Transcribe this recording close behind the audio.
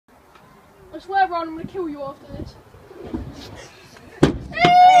I swear, Ron, I'm gonna kill you after this.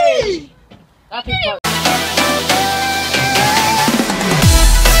 Hey! That is quite...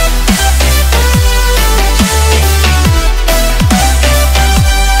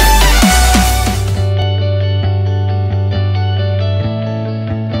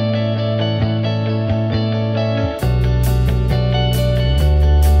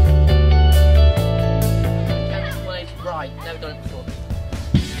 Right, never done it before.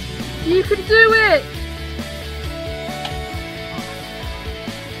 You can do it!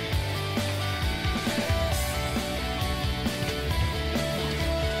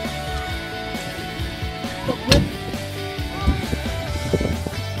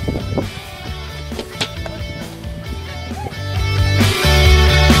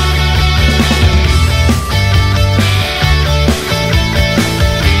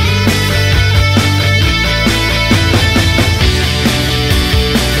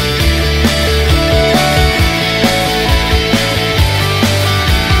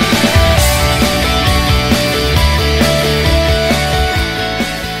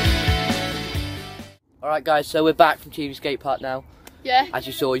 Alright guys, so we're back from TV Skate Park now. Yeah. As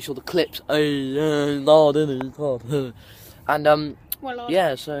you saw the clips. And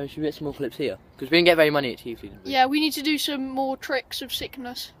yeah, so should we get some more clips here? Because we didn't get very money at TV. Yeah, we need to do some more tricks of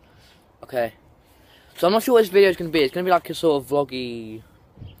sickness. Okay. So I'm not sure what this video is going to be. It's going to be like a sort of vloggy.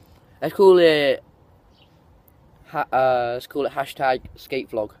 Let's call it hashtag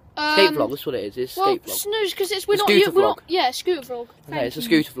skate vlog. Skate vlog, that's what it is. It's skate vlog. No, because we're not. Yeah, scooter vlog. Okay, it's a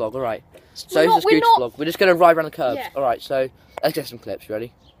scooter vlog. All right. So We're it's a scooter vlog. We're just going to ride around the curbs. Yeah. All right. So let's get some clips.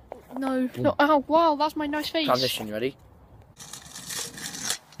 Ready? No. Oh wow, that's my nice face. Transition. Ready?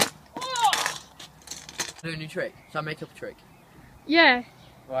 Do a new trick. So I make up a trick. Yeah.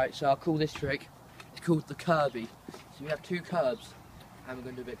 Right. So I'll call this trick. It's called the Kirby. So we have two curbs, and we're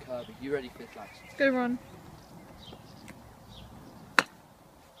going to do a bit Kirby. You ready for this, lads? Go run.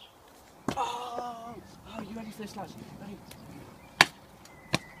 Oh, you ready for this, lads? Ready?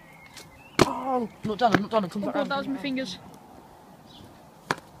 Oh, I'm not done. I'm come back God, round. that was my fingers.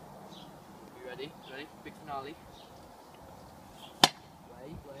 You ready? Ready? Big finale.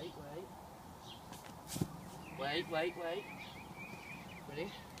 Wait.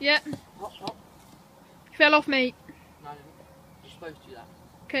 Ready? Yeah. Hop. Fell off, mate. No, you're supposed to do that.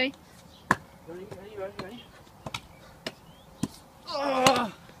 Okay. Ready?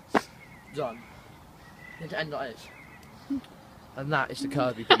 Oh, done. You need to end like this. And that is the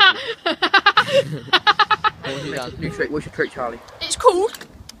Kirby. New trick. What's your trick, Charlie? It's called,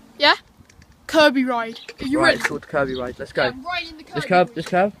 yeah, Kirby ride. Are you ready? It's called the Kirby ride. Let's go. Yeah, I'm riding the Kirby. This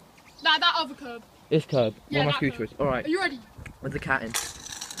curb? Nah, that other curb. This curb. Yeah, One that of my scooters. curb. Alright. Are you ready? With the cat in.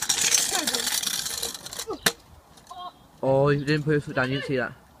 Kirby. Oh, you didn't put your foot down. You didn't see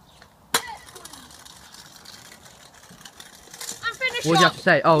that. I'm finished. What did you have to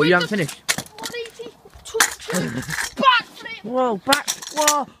say? Oh, you haven't finished. 180 backflip. Whoa, back.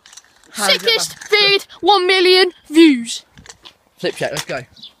 Whoa. Sickest vid, 1 million views. Flip check. Let's go.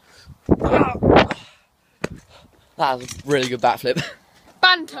 That was a really good backflip.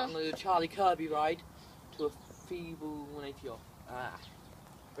 Banter. I'm going to do a Charlie Kirby ride to a feeble 180 off.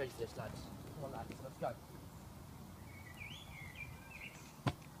 Ready for this, lads? Come on, lads. Let's go.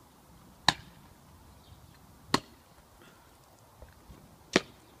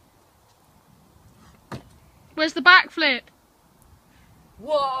 Where's the backflip?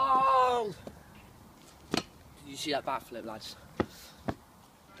 Whoa! Did you see that backflip, lads?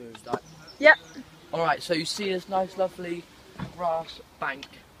 There's that. Yep. Alright, so you see this nice, lovely grass bank.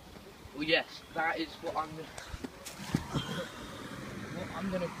 Well, yes, that is what I'm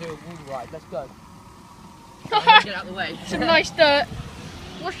gonna do a wall ride. Let's go. Get out of the way. Some nice dirt.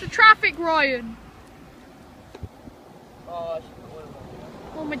 Watch the traffic, Ryan. Oh, I should put oil on.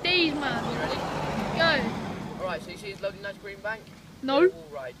 Oh my days, man. You ready? Go. Alright, so you see this lovely nice green bank? No. Wall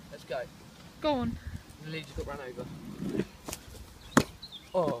ride. Let's go. Go on. The lead just got run over.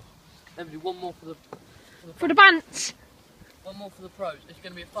 Oh. Let me do one more For the bants. One more for the pros. It's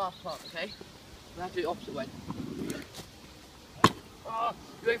going to be a fast part, okay? We have to do it opposite way. Oh,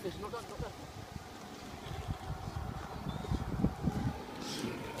 you ready for this? Not done.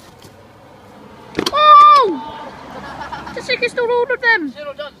 Oh! The sickest of all of them. Still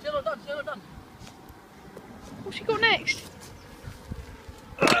not done. What's she got next?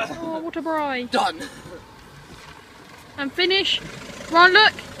 Oh, what a bride. Done. And finish. Ryan,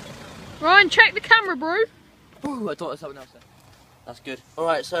 look. Ryan, check the camera, bro. Ooh, I thought there was someone else there. That's good.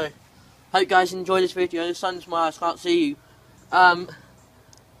 Alright, so hope you guys enjoyed this video. The sun's my eyes, can't see you.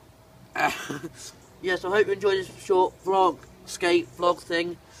 Yeah, so I hope you enjoyed this short vlog, skate vlog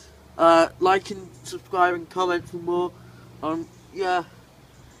thing. Like and subscribe and comment for more. Yeah.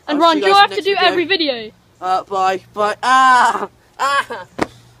 And Ron, do you have to do every video? Bye. Bye. Ah! Ah!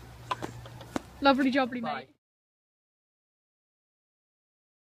 Lovely jubbly, Bye. mate.